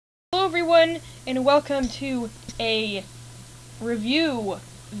Hello everyone, and welcome to a review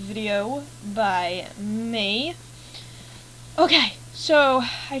video by me. Okay, so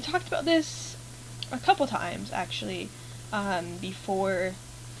I talked about this a couple times actually before,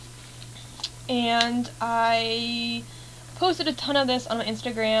 and I posted a ton of this on my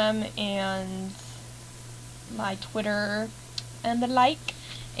Instagram and my Twitter and the like,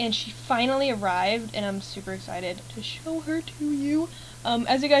 and she finally arrived and I'm super excited to show her to you.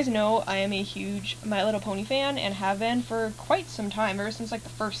 As you guys know, I am a huge My Little Pony fan and have been for quite some time, ever since like the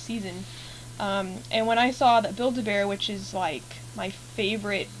first season. And when I saw that Build-A-Bear, which is like my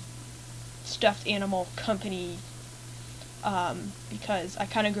favorite stuffed animal company, because I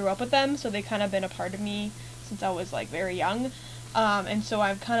kind of grew up with them, so they kind of been a part of me since I was like very young. And so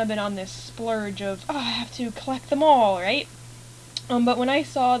I've kind of been on this splurge of, oh, I have to collect them all, right? But when I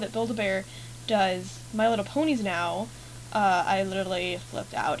saw that Build-A-Bear does My Little Ponies now, I literally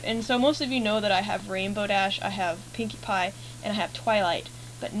flipped out. And so most of you know that I have Rainbow Dash, I have Pinkie Pie, and I have Twilight.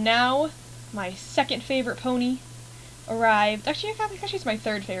 But now, my second favorite pony arrived. Actually, I think she's my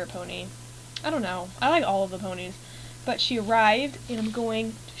third favorite pony. I don't know. I like all of the ponies. But she arrived, and I'm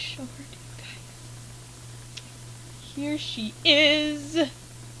going to show her to you guys. Here she is!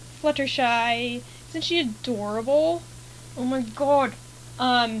 Fluttershy. Isn't she adorable? Oh my god.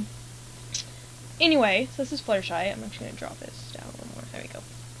 Anyway, so this is Fluttershy. I'm actually going to drop this down a little more. There we go.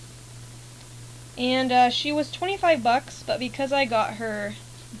 And she was 25 bucks, but because I got her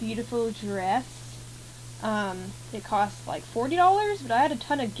beautiful dress, it cost like $40, but I had a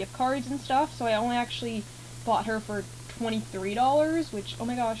ton of gift cards and stuff, so I only actually bought her for $23, which, oh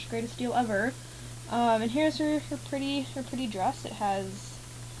my gosh, greatest deal ever. And here's her pretty dress. It has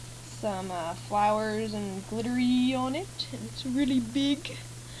some flowers and glittery on it, and it's really big.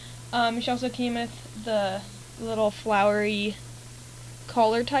 She also came with the little flowery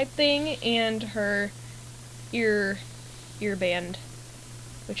collar type thing and her ear band,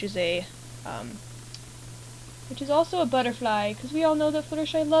 which is also a butterfly, because we all know that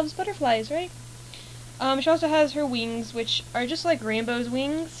Fluttershy loves butterflies, right? She also has her wings, which are just like Rainbow's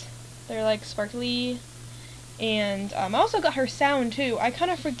wings. They're like sparkly. And I also got her sound too. I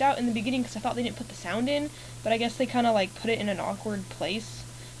kind of freaked out in the beginning because I thought they didn't put the sound in, but I guess they kind of like put it in an awkward place.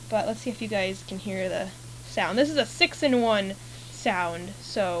 But let's see if you guys can hear the sound. This is a 6-in-1 sound,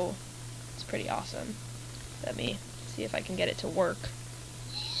 so it's pretty awesome. Let me see if I can get it to work.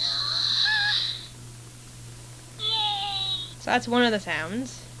 So that's one of the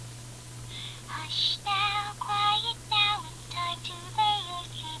sounds. Hush now, quiet now, it's time to lay your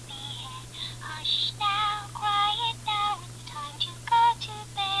sleepy head. Hush now, quiet now, it's time to go to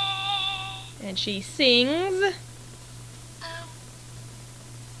bed. And she sings.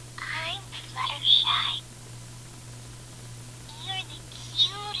 I'm Fluttershy. You're the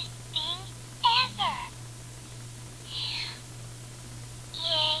cutest thing ever.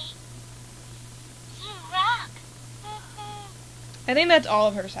 Yay. You rock. I think that's all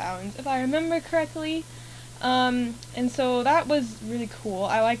of her sounds, if I remember correctly. And so that was really cool.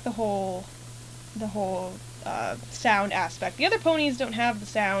 I like the whole sound aspect. The other ponies don't have the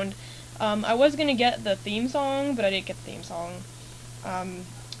sound. I was gonna get the theme song, but I didn't get the theme song.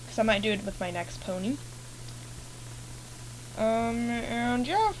 Because I might do it with my next pony. And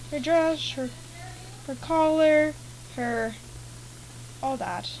yeah, her dress, her collar, all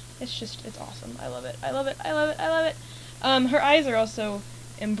that. It's awesome. I love it. I love it. I love it. I love it. Her eyes are also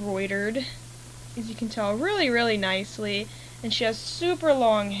embroidered, as you can tell, really nicely, and she has super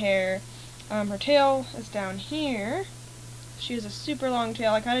long hair. Her tail is down here. She has a super long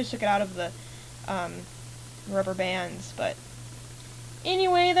tail. I kind of took it out of the rubber bands, but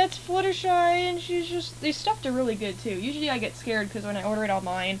anyway, that's Fluttershy, and they stuffed her really good too. Usually I get scared because when I order it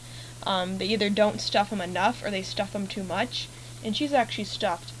online, they either don't stuff them enough or they stuff them too much, and she's actually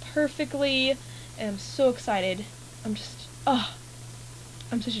stuffed perfectly, and I'm so excited. I'm such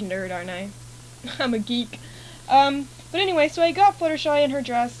a nerd, aren't I? I'm a geek. But anyway, so I got Fluttershy in her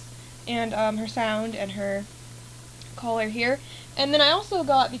dress, and her sound, and her collar here. And then I also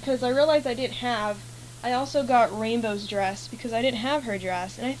got, because I realized I also got Rainbow's dress, because I didn't have her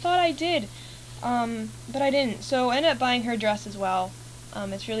dress, and I thought I did, but I didn't. So I ended up buying her dress as well.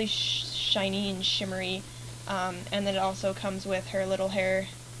 It's really shiny and shimmery, and then it also comes with her little hair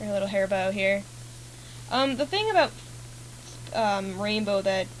bow here. The thing about Rainbow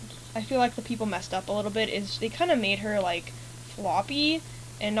that I feel like the people messed up a little bit is they kind of made her like floppy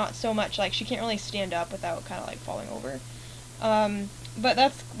and not so much like she can't really stand up without kind of like falling over. But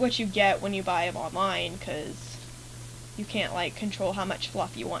that's what you get when you buy them online, because you can't like control how much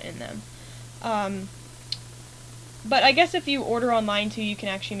fluff you want in them. But I guess if you order online too, you can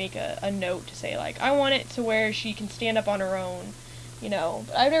actually make a note to say, like, I want it to where she can stand up on her own, you know.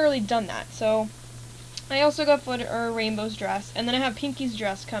 But I've never really done that, so I also got Rainbow's dress, and then I have Pinky's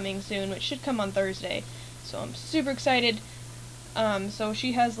dress coming soon, which should come on Thursday, so I'm super excited. So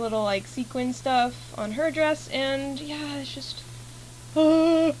she has little, like, sequin stuff on her dress, and yeah, it's just,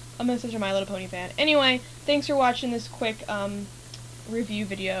 I'm such a My Little Pony fan. Anyway, thanks for watching this quick, review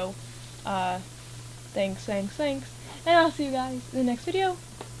video. Thanks, and I'll see you guys in the next video.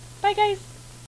 Bye, guys!